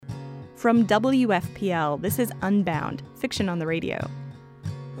From WFPL, this is Unbound, fiction on the radio.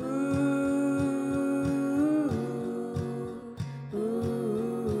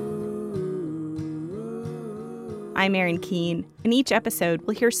 I'm Erin Keene. In each episode,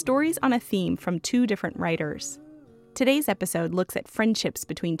 we'll hear stories on a theme from two different writers. Today's episode looks at friendships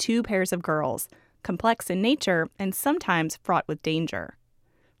between two pairs of girls, complex in nature and sometimes fraught with danger.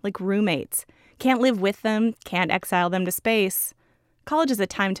 Like roommates. Can't live with them, can't exile them to space. College is a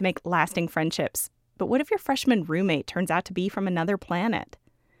time to make lasting friendships, but what if your freshman roommate turns out to be from another planet?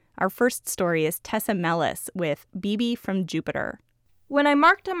 Our first story is Tessa Mellas with Bibi From Jupiter. When I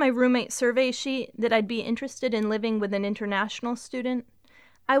marked on my roommate survey sheet that I'd be interested in living with an international student,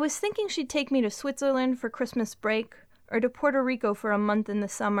 I was thinking she'd take me to Switzerland for Christmas break or to Puerto Rico for a month in the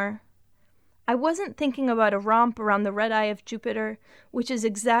summer. I wasn't thinking about a romp around the red eye of Jupiter, which is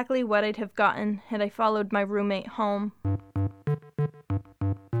exactly what I'd have gotten had I followed my roommate home.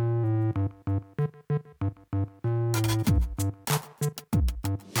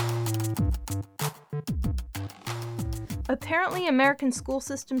 Apparently, American school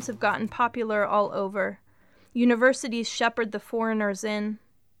systems have gotten popular all over. Universities shepherd the foreigners in.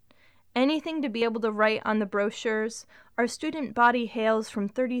 Anything to be able to write on the brochures, our student body hails from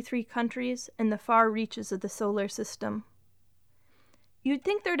 33 countries and the far reaches of the solar system. You'd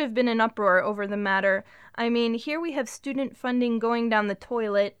think there'd have been an uproar over the matter. I mean, here we have student funding going down the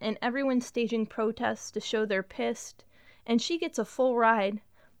toilet and everyone staging protests to show they're pissed, and she gets a full ride,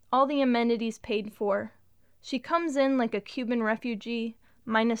 all the amenities paid for. She comes in like a Cuban refugee,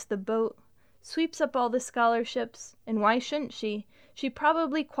 minus the boat, sweeps up all the scholarships, and why shouldn't she? She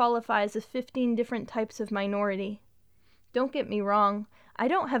probably qualifies as 15 different types of minority. Don't get me wrong, I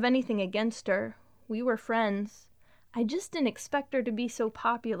don't have anything against her. We were friends. I just didn't expect her to be so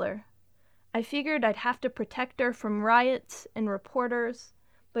popular. I figured I'd have to protect her from riots and reporters,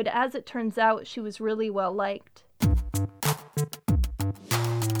 but as it turns out, she was really well liked.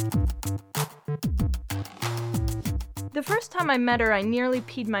 The first time I met her, I nearly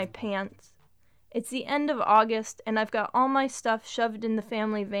peed my pants. It's the end of August, and I've got all my stuff shoved in the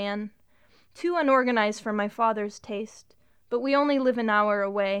family van. Too unorganized for my father's taste, but we only live an hour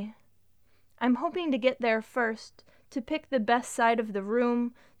away. I'm hoping to get there first, to pick the best side of the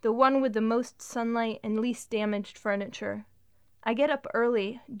room, the one with the most sunlight and least damaged furniture. I get up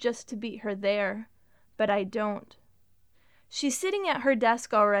early just to beat her there, but I don't. She's sitting at her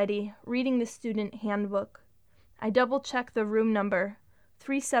desk already, reading the student handbook. I double-check the room number.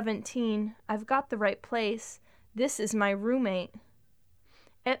 317. I've got the right place. This is my roommate.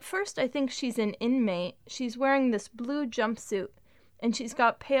 At first, I think she's an inmate. She's wearing this blue jumpsuit, and she's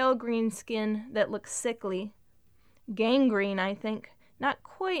got pale green skin that looks sickly. Gangrene, I think. Not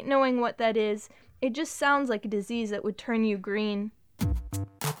quite knowing what that is. It just sounds like a disease that would turn you green.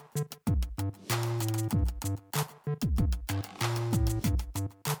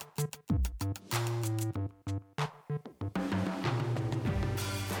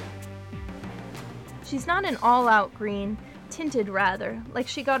 She's not an all-out green, tinted rather, like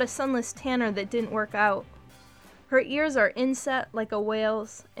she got a sunless tanner that didn't work out. Her ears are inset like a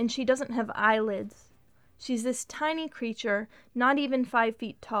whale's, and she doesn't have eyelids. She's this tiny creature, not even 5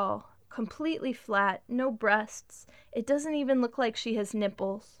 feet tall, completely flat, no breasts. It doesn't even look like she has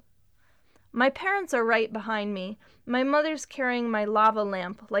nipples. My parents are right behind me. My mother's carrying my lava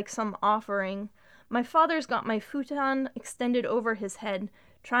lamp like some offering. My father's got my futon extended over his head,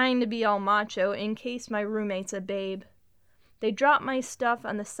 trying to be all macho in case my roommate's a babe. They drop my stuff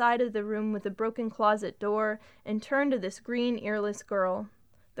on the side of the room with a broken closet door and turn to this green earless girl.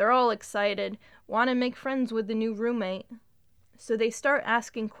 They're all excited, want to make friends with the new roommate. So they start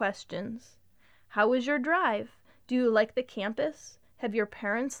asking questions. How was your drive? Do you like the campus? Have your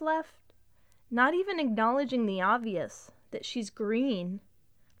parents left? Not even acknowledging the obvious, that she's green.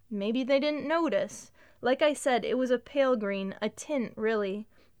 Maybe they didn't notice. Like I said, it was a pale green, a tint really,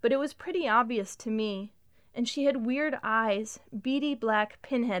 but it was pretty obvious to me. And she had weird eyes, beady black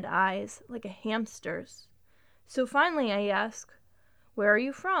pinhead eyes, like a hamster's. So finally I ask, "Where are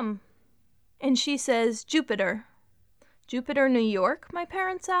you from?" And she says, "Jupiter." "Jupiter, New York?" my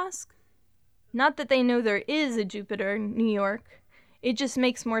parents ask. Not that they know there is a Jupiter, New York. It just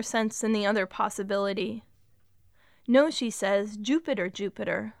makes more sense than the other possibility. "No," she says, "Jupiter,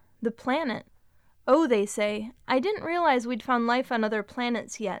 Jupiter, the planet." "Oh," they say, "I didn't realize we'd found life on other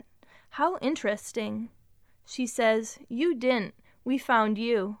planets yet. How interesting." She says, "You didn't. We found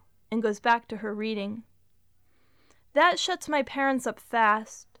you," and goes back to her reading. That shuts my parents up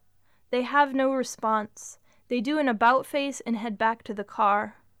fast. They have no response. They do an about face and head back to the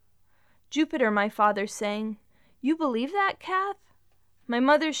car. "Jupiter," my father's saying. "You believe that, Kath?" My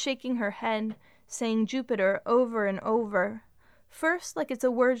mother's shaking her head, saying Jupiter over and over. First, like it's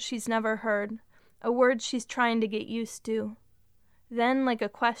a word she's never heard, a word she's trying to get used to. Then, like a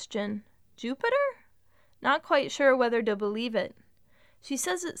question, Jupiter? Not quite sure whether to believe it. She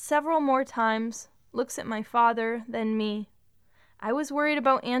says it several more times, looks at my father, then me. I was worried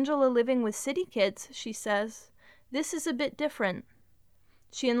about Angela living with city kids, she says. This is a bit different.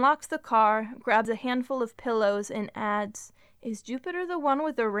 She unlocks the car, grabs a handful of pillows, and adds, Is Jupiter the one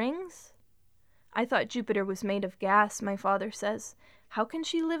with the rings? I thought Jupiter was made of gas, my father says. How can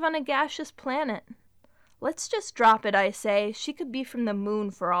she live on a gaseous planet? Let's just drop it, I say. She could be from the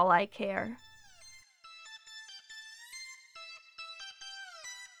moon for all I care.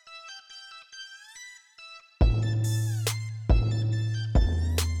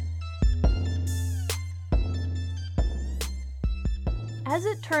 As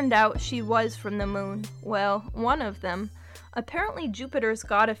it turned out, she was from the moon. Well, one of them. Apparently Jupiter's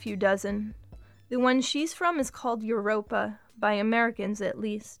got a few dozen. The one she's from is called Europa, by Americans at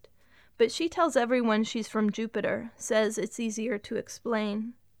least. But she tells everyone she's from Jupiter, says it's easier to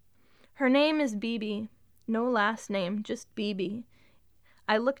explain. Her name is Bibi. No last name, just Bibi.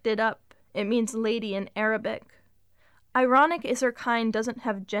 I looked it up. It means lady in Arabic. Ironic is her kind doesn't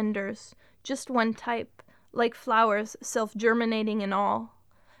have genders, just one type, like flowers, self-germinating and all.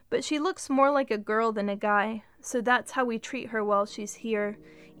 But she looks more like a girl than a guy, so that's how we treat her while she's here,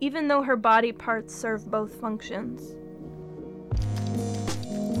 even though her body parts serve both functions.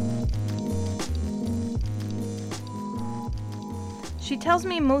 She tells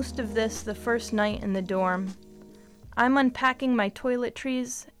me most of this the first night in the dorm. I'm unpacking my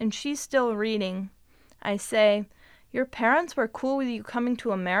toiletries, and she's still reading. I say, Your parents were cool with you coming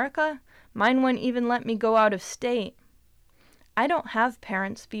to America? Mine wouldn't even let me go out of state. I don't have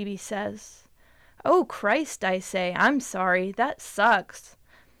parents, Bibi says. Oh, Christ, I say, I'm sorry, that sucks.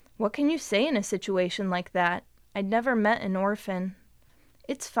 What can you say in a situation like that? I'd never met an orphan.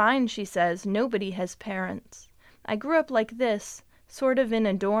 It's fine, she says, nobody has parents. I grew up like this, sort of in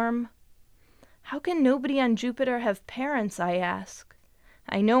a dorm. How can nobody on Jupiter have parents, I ask.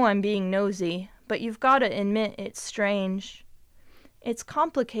 I know I'm being nosy, but you've got to admit it's strange. It's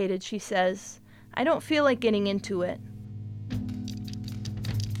complicated, she says. I don't feel like getting into it.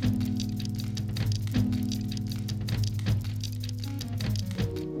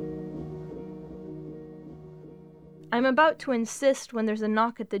 I'm about to insist when there's a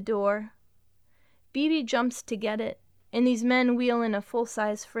knock at the door. Bibi jumps to get it, and these men wheel in a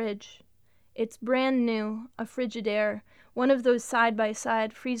full-size fridge. It's brand new, a Frigidaire, one of those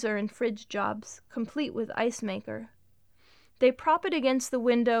side-by-side freezer and fridge jobs, complete with ice maker. They prop it against the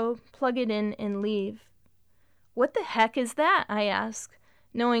window, plug it in, and leave. What the heck is that? I ask,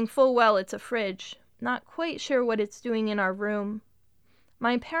 knowing full well it's a fridge, not quite sure what it's doing in our room.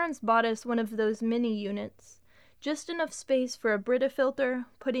 My parents bought us one of those mini units, just enough space for a Brita filter,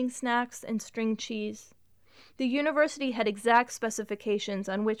 pudding snacks, and string cheese. The university had exact specifications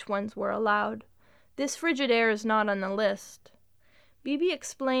on which ones were allowed. This Frigidaire is not on the list. Bibi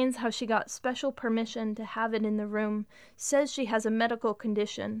explains how she got special permission to have it in the room, says she has a medical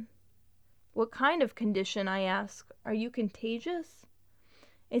condition. What kind of condition, I ask. Are you contagious?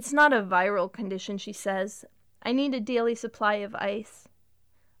 It's not a viral condition, she says. I need a daily supply of ice.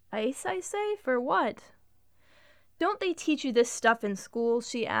 Ice, I say? For what? Don't they teach you this stuff in school,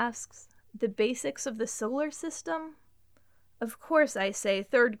 she asks. The basics of the solar system? Of course, I say,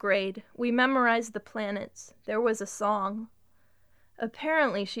 3rd grade. We memorized the planets. There was a song.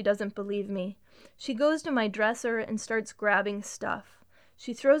 Apparently, she doesn't believe me. She goes to my dresser and starts grabbing stuff.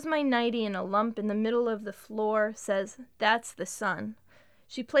 She throws my nightie in a lump in the middle of the floor, says, That's the sun.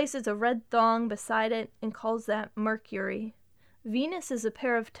 She places a red thong beside it and calls that Mercury. Venus is a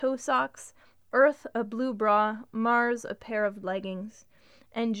pair of toe socks, Earth a blue bra, Mars a pair of leggings.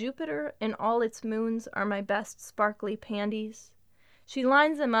 And Jupiter and all its moons are my best sparkly panties. She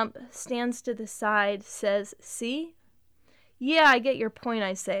lines them up, stands to the side, says, See? Yeah, I get your point,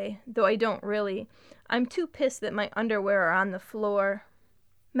 I say, though I don't really. I'm too pissed that my underwear are on the floor.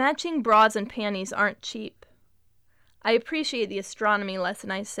 Matching bras and panties aren't cheap. I appreciate the astronomy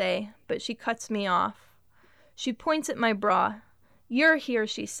lesson, I say, but she cuts me off. She points at my bra. You're here,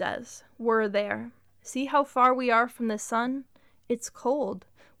 she says. We're there. See how far we are from the sun? It's cold.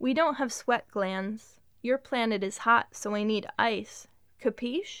 We don't have sweat glands. Your planet is hot, so I need ice.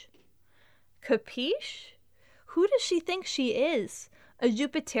 Capiche? Capiche? Who does she think she is? A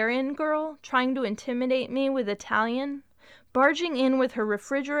Jupiterian girl trying to intimidate me with Italian? Barging in with her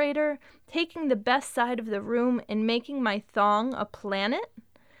refrigerator, taking the best side of the room and making my thong a planet?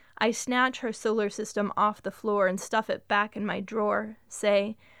 I snatch her solar system off the floor and stuff it back in my drawer.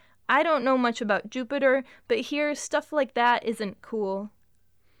 Say, I don't know much about Jupiter, but here stuff like that isn't cool.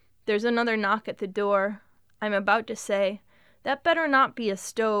 There's another knock at the door. I'm about to say, that better not be a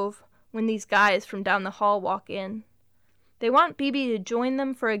stove, when these guys from down the hall walk in. They want Bibi to join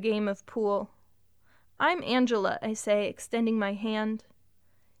them for a game of pool. I'm Angela, I say, extending my hand.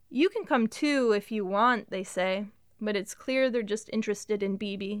 You can come too if you want, they say, but it's clear they're just interested in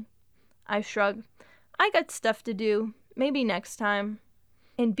Bibi. I shrug. I got stuff to do. Maybe next time.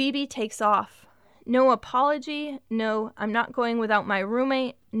 And Bibi takes off. No apology, no, I'm not going without my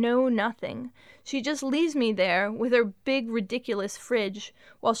roommate, no nothing. She just leaves me there with her big, ridiculous fridge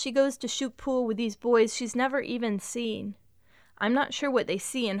while she goes to shoot pool with these boys she's never even seen. I'm not sure what they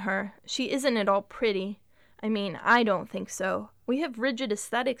see in her. She isn't at all pretty. I mean, I don't think so. We have rigid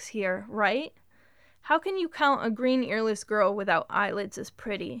aesthetics here, right? How can you count a green earless girl without eyelids as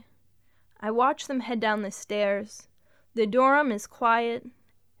pretty? I watch them head down the stairs. The dorm is quiet,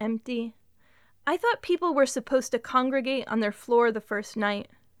 empty. I thought people were supposed to congregate on their floor the first night,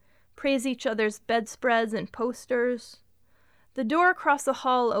 praise each other's bedspreads and posters. The door across the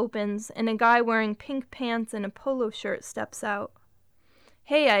hall opens, and a guy wearing pink pants and a polo shirt steps out.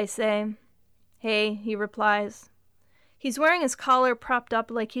 Hey, I say. Hey, he replies. He's wearing his collar propped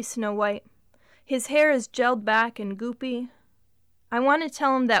up like he's Snow White. His hair is gelled back and goopy. I want to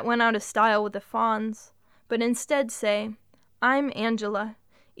tell him that went out of style with the fawns, but instead say, I'm Angela,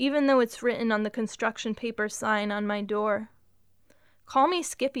 even though it's written on the construction paper sign on my door. Call me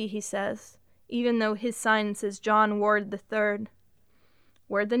Skippy, he says, even though his sign says John Ward III.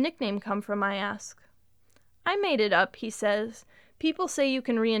 Where'd the nickname come from, I ask. I made it up, he says. People say you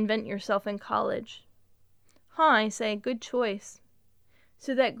can reinvent yourself in college. Huh, I say, good choice.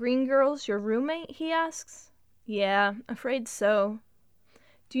 So that green girl's your roommate, he asks. Yeah, afraid so.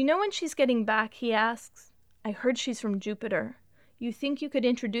 Do you know when she's getting back, he asks. I heard she's from Jupiter. You think you could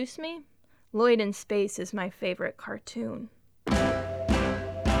introduce me? Lloyd in Space is my favorite cartoon.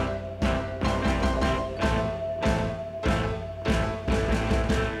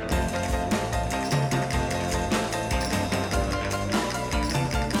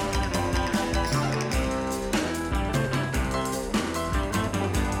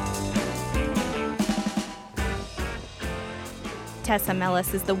 Tessa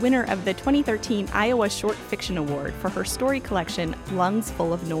Mellas is the winner of the 2013 Iowa Short Fiction Award for her story collection, Lungs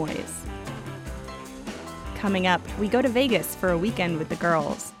Full of Noise. Coming up, we go to Vegas for a weekend with the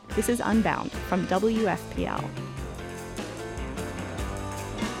girls. This is Unbound from WFPL.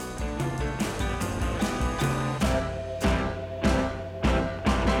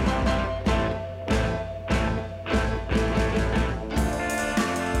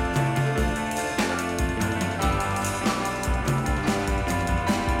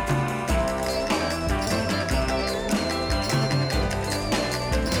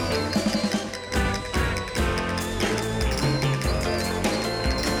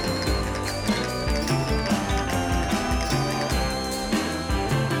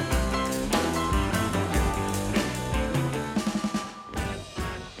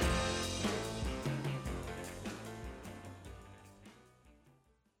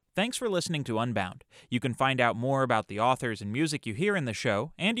 Thanks for listening to Unbound. You can find out more about the authors and music you hear in the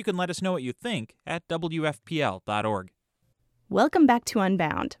show, and you can let us know what you think at WFPL.org. Welcome back to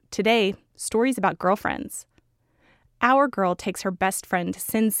Unbound. Today, stories about girlfriends. Our girl takes her best friend to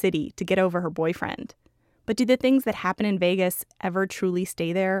Sin City to get over her boyfriend. But do the things that happen in Vegas ever truly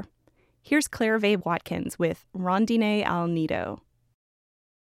stay there? Here's Vaye Watkins with Rondine Al Nido.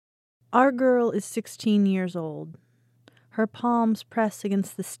 Our girl is 16 years old. Her palms press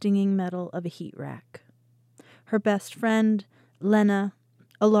against the stinging metal of a heat rack. Her best friend, Lena,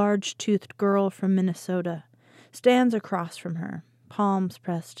 a large-toothed girl from Minnesota, stands across from her, palms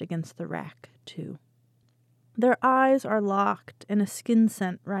pressed against the rack, too. Their eyes are locked, and a skin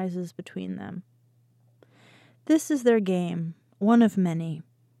scent rises between them. This is their game, one of many.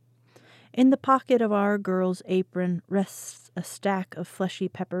 In the pocket of our girl's apron rests a stack of fleshy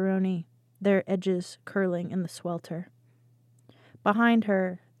pepperoni, their edges curling in the swelter. Behind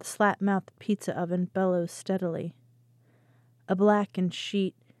her, the slat-mouthed pizza oven bellows steadily. A blackened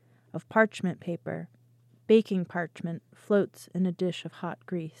sheet of parchment paper, baking parchment, floats in a dish of hot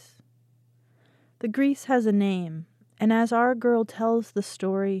grease. The grease has a name, and as our girl tells the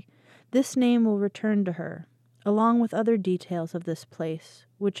story, this name will return to her, along with other details of this place,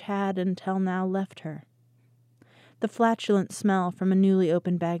 which had until now left her. The flatulent smell from a newly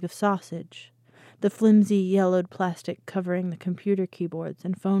opened bag of sausage, the flimsy yellowed plastic covering the computer keyboards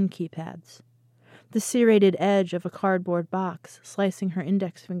and phone keypads, the serrated edge of a cardboard box slicing her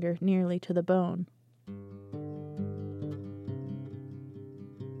index finger nearly to the bone.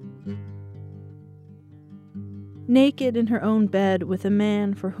 Naked in her own bed with a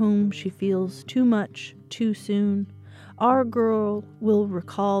man for whom she feels too much, too soon, our girl will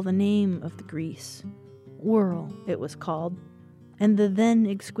recall the name of the grease. Whirl, it was called, and the then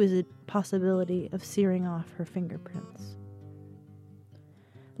exquisite possibility of searing off her fingerprints.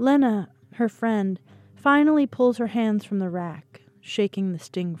 Lena, her friend, finally pulls her hands from the rack, shaking the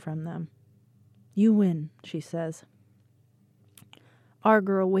sting from them. "You win," she says. Our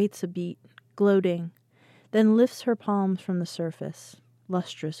girl waits a beat, gloating, then lifts her palms from the surface,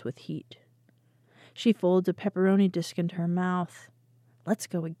 lustrous with heat. She folds a pepperoni disc into her mouth. "Let's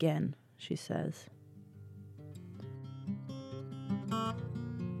go again," she says.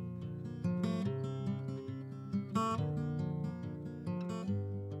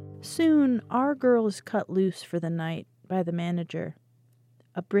 Soon, our girl is cut loose for the night by the manager,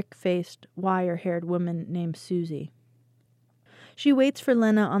 a brick-faced, wire-haired woman named Susie. She waits for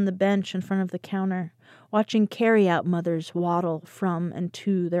Lena on the bench in front of the counter, watching carry-out mothers waddle from and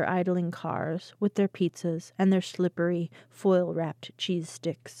to their idling cars with their pizzas and their slippery, foil-wrapped cheese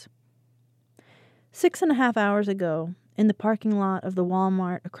sticks. 6.5 hours ago, in the parking lot of the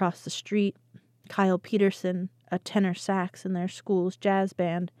Walmart across the street, Kyle Peterson, a tenor sax in their school's jazz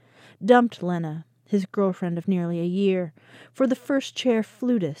band, dumped Lena, his girlfriend of nearly a year, for the first-chair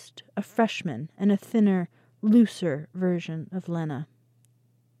flutist, a freshman, and a thinner, looser version of Lena.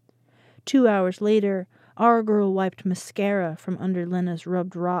 2 hours later, our girl wiped mascara from under Lena's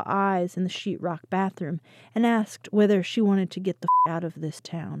rubbed raw eyes in the sheetrock bathroom and asked whether she wanted to get the out of this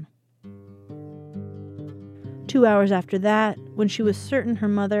town. 2 hours after that, when she was certain her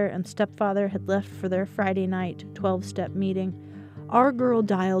mother and stepfather had left for their Friday night 12-step meeting, our girl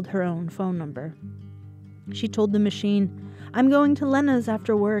dialed her own phone number. She told the machine, "I'm going to Lena's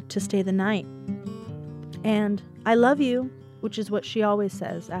after work to stay the night." And, "I love you," which is what she always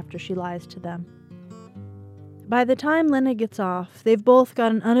says after she lies to them. By the time Lena gets off, they've both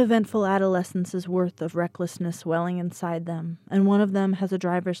got an uneventful adolescence's worth of recklessness welling inside them, and one of them has a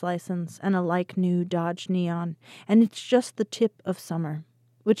driver's license and a like-new Dodge Neon, and it's just the tip of summer,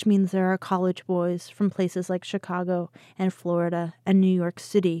 which means there are college boys from places like Chicago and Florida and New York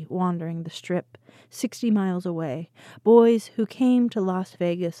City wandering the Strip, 60 miles away, boys who came to Las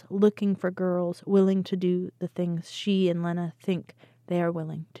Vegas looking for girls willing to do the things she and Lena think they are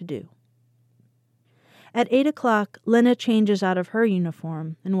willing to do. At 8 o'clock, Lena changes out of her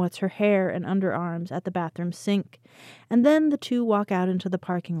uniform and wets her hair and underarms at the bathroom sink, and then the two walk out into the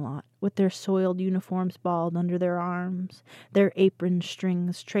parking lot with their soiled uniforms balled under their arms, their apron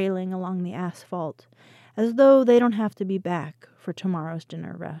strings trailing along the asphalt, as though they don't have to be back for tomorrow's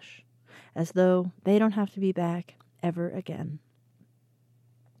dinner rush, as though they don't have to be back ever again.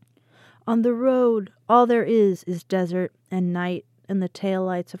 On the road, all there is desert and night and the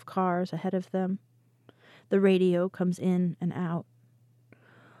taillights of cars ahead of them. The radio comes in and out.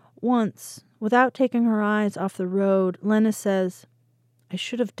 Once, without taking her eyes off the road, Lena says, "I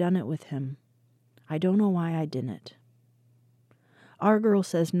should have done it with him. I don't know why I didn't." Our girl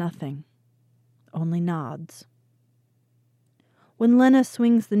says nothing, only nods. When Lena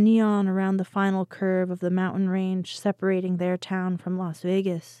swings the Neon around the final curve of the mountain range separating their town from Las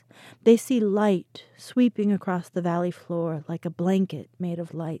Vegas, they see light sweeping across the valley floor like a blanket made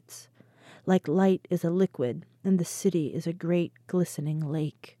of lights. Like light is a liquid, and the city is a great glistening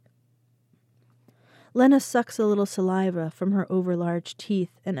lake. Lena sucks a little saliva from her overlarge teeth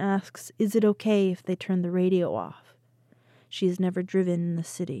and asks, is it okay if they turn the radio off? She has never driven in the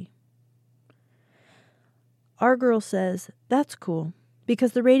city. Our girl says, that's cool,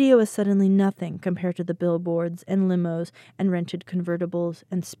 because the radio is suddenly nothing compared to the billboards and limos and rented convertibles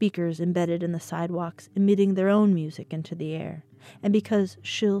and speakers embedded in the sidewalks emitting their own music into the air, and because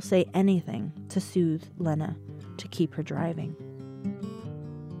she'll say anything to soothe Lena, to keep her driving.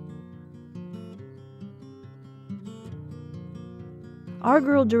 Our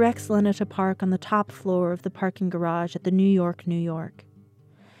girl directs Lena to park on the top floor of the parking garage at the New York.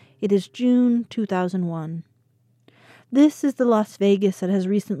 It is June 2001. This is the Las Vegas that has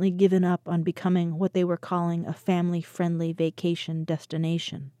recently given up on becoming what they were calling a family-friendly vacation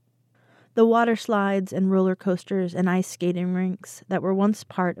destination. The water slides and roller coasters and ice skating rinks that were once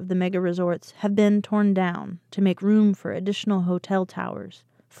part of the mega resorts have been torn down to make room for additional hotel towers,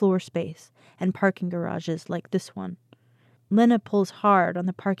 floor space, and parking garages like this one. Lena pulls hard on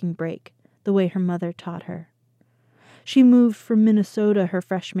the parking brake, the way her mother taught her. She moved from Minnesota her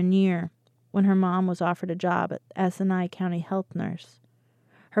freshman year, when her mom was offered a job as an Nye County health nurse.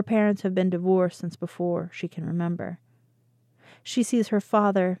 Her parents have been divorced since before she can remember. She sees her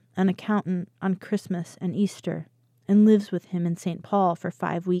father, an accountant, on Christmas and Easter, and lives with him in St. Paul for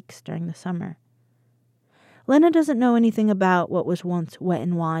 5 weeks during the summer. Lena doesn't know anything about what was once Wet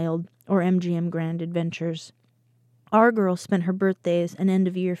and Wild or MGM Grand Adventures. Our girl spent her birthdays and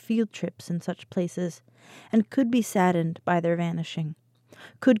end-of-year field trips in such places, and could be saddened by their vanishing,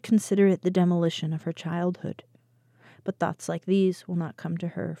 could consider it the demolition of her childhood. But thoughts like these will not come to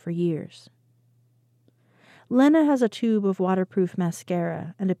her for years. Lena has a tube of waterproof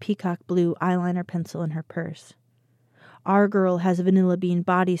mascara and a peacock blue eyeliner pencil in her purse. Our girl has vanilla bean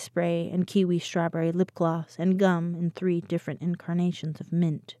body spray and kiwi strawberry lip gloss and gum in 3 different incarnations of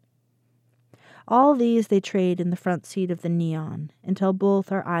mint. All these they trade in the front seat of the Neon until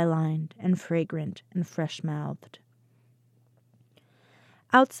both are eye-lined and fragrant and fresh-mouthed.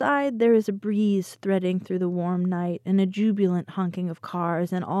 Outside there is a breeze threading through the warm night and a jubilant honking of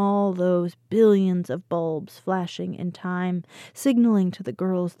cars and all those billions of bulbs flashing in time, signaling to the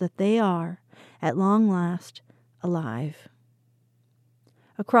girls that they are, at long last, alive.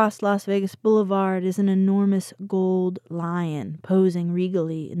 Across Las Vegas Boulevard is an enormous gold lion posing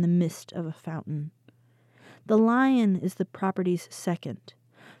regally in the mist of a fountain. The lion is the property's second.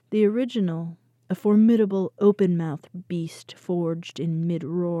 The original, a formidable open-mouthed beast forged in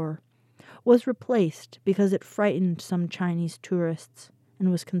mid-roar, was replaced because it frightened some Chinese tourists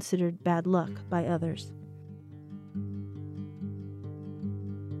and was considered bad luck by others.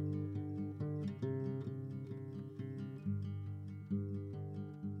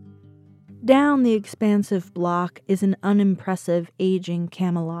 Down the expansive block is an unimpressive, aging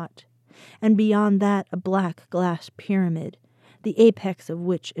Camelot, and beyond that a black glass pyramid, the apex of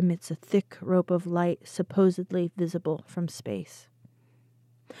which emits a thick rope of light supposedly visible from space.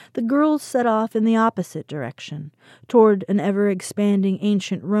 The girls set off in the opposite direction, toward an ever-expanding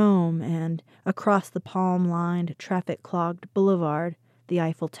ancient Rome and, across the palm-lined, traffic-clogged boulevard, the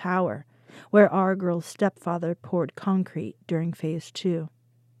Eiffel Tower, where our girl's stepfather poured concrete during Phase 2.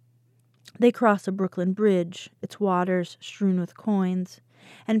 They cross a Brooklyn bridge, its waters strewn with coins,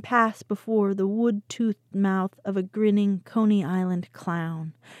 and pass before the wood-toothed mouth of a grinning Coney Island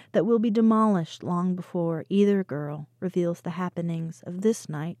clown that will be demolished long before either girl reveals the happenings of this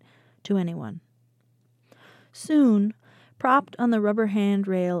night to anyone. Soon, propped on the rubber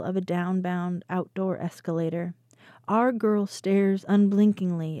handrail of a downbound outdoor escalator, our girl stares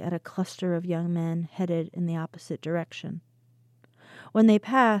unblinkingly at a cluster of young men headed in the opposite direction. When they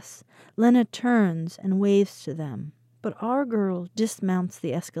pass, Lena turns and waves to them, but our girl dismounts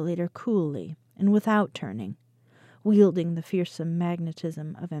the escalator coolly and without turning, wielding the fearsome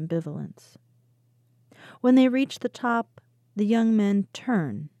magnetism of ambivalence. When they reach the top, the young men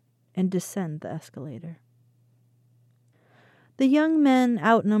turn and descend the escalator. The young men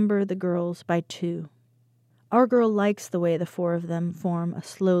outnumber the girls by 2. Our girl likes the way the 4 of them form a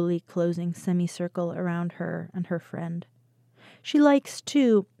slowly closing semicircle around her and her friend. She likes,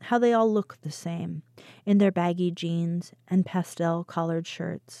 too, how they all look the same, in their baggy jeans and pastel-collared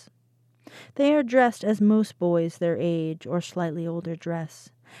shirts. They are dressed as most boys their age or slightly older dress,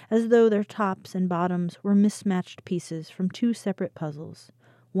 as though their tops and bottoms were mismatched pieces from 2 separate puzzles,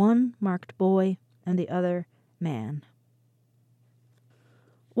 one marked boy and the other man.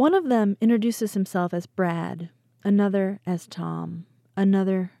 One of them introduces himself as Brad, another as Tom,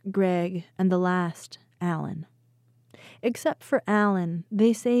 another Greg, and the last Alan. Except for Alan,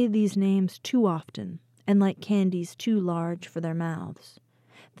 they say these names too often, and like candies too large for their mouths.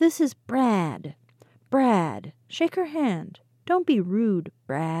 This is Brad. Brad, shake her hand. Don't be rude,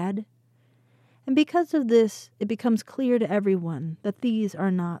 Brad. And because of this, it becomes clear to everyone that these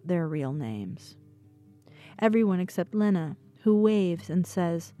are not their real names. Everyone except Lena, who waves and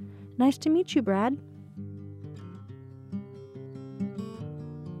says, "Nice to meet you, Brad."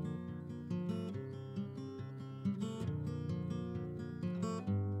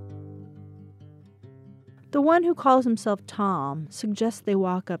 The one who calls himself Tom suggests they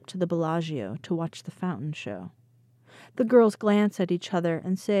walk up to the Bellagio to watch the fountain show. The girls glance at each other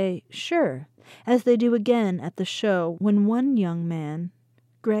and say, "Sure," as they do again at the show when one young man,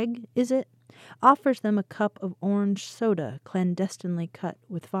 Greg, is it, offers them a cup of orange soda clandestinely cut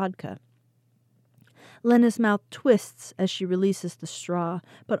with vodka. Lena's mouth twists as she releases the straw,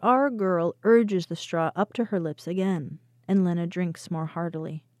 but our girl urges the straw up to her lips again, and Lena drinks more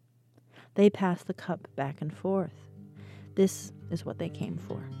heartily. They pass the cup back and forth. This is what they came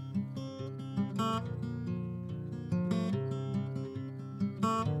for.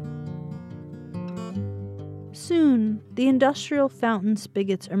 Soon, the industrial fountain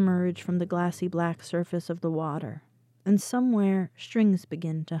spigots emerge from the glassy black surface of the water, and somewhere strings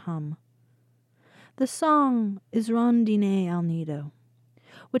begin to hum. The song is Rondine Al Nido,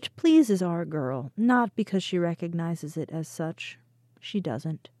 which pleases our girl, not because she recognizes it as such. She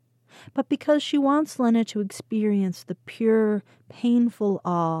doesn't. But because she wants Lena to experience the pure, painful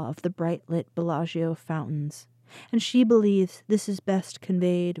awe of the bright-lit Bellagio fountains, and she believes this is best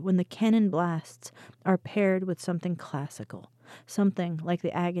conveyed when the cannon blasts are paired with something classical, something like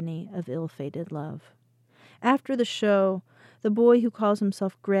the agony of ill-fated love. After the show, the boy who calls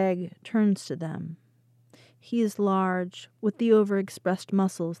himself Greg turns to them. He is large, with the overexpressed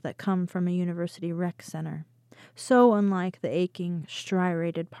muscles that come from a university rec center, so unlike the aching,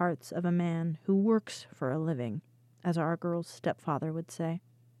 striated parts of a man who works for a living, as our girl's stepfather would say.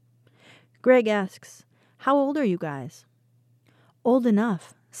 Greg asks, "How old are you guys?" "Old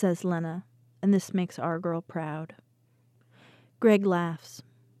enough," says Lena, and this makes our girl proud. Greg laughs.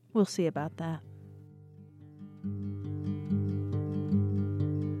 We'll see about that.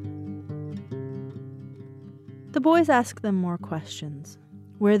 The boys ask them more questions.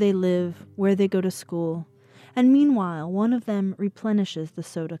 Where they live, where they go to school, and meanwhile one of them replenishes the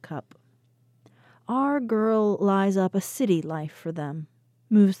soda cup. Our girl lies up a city life for them,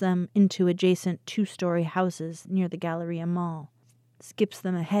 moves them into adjacent 2-story houses near the Galleria Mall, skips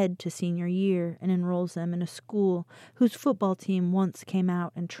them ahead to senior year and enrolls them in a school whose football team once came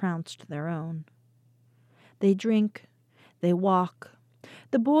out and trounced their own. They drink, they walk.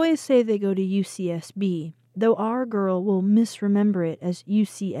 The boys say they go to UCSB, though our girl will misremember it as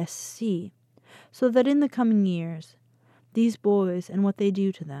UCSC, so that in the coming years, these boys and what they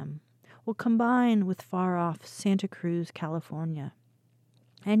do to them will combine with far-off Santa Cruz, California.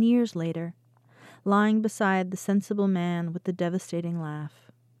 And years later, lying beside the sensible man with the devastating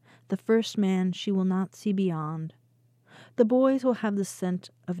laugh, the first man she will not see beyond, the boys will have the scent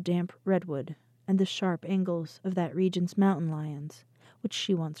of damp redwood and the sharp angles of that region's mountain lions, which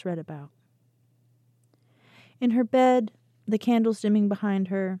she once read about. In her bed, the candles dimming behind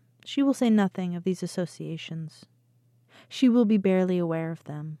her, she will say nothing of these associations. She will be barely aware of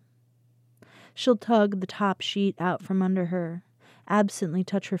them. She'll tug the top sheet out from under her, absently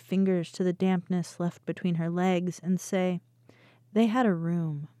touch her fingers to the dampness left between her legs, and say, "They had a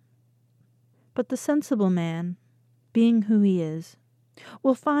room." But the sensible man, being who he is,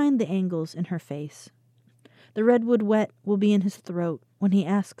 will find the angles in her face. The redwood wet will be in his throat when he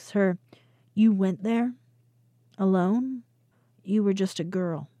asks her, "You went there? Alone? You were just a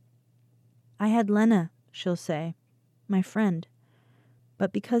girl." "I had Lena," she'll say, "my friend."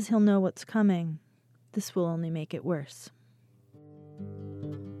 But because he'll know what's coming, this will only make it worse.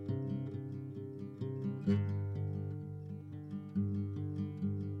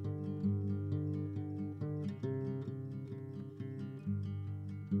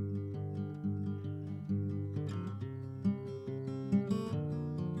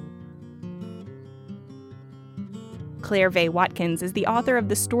 Vaye Watkins is the author of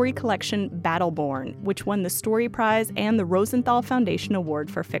the story collection Battleborn, which won the Story Prize and the Rosenthal Foundation Award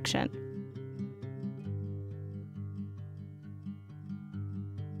for Fiction.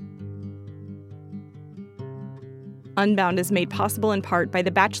 Unbound is made possible in part by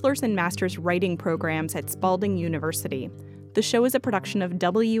the Bachelor's and Master's Writing programs at Spalding University. The show is a production of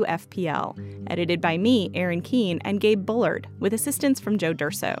WFPL, edited by me, Erin Keene, and Gabe Bullard, with assistance from Joe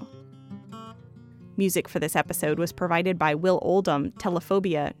Durso. Music for this episode was provided by Will Oldham,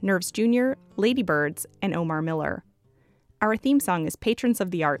 Telephobia, Nerves Jr., Ladybirds, and Omar Miller. Our theme song is Patrons of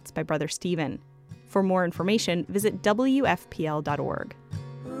the Arts by Brother Steven. For more information, visit WFPL.org.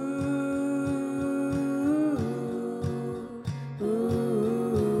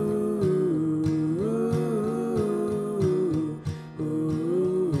 Ooh.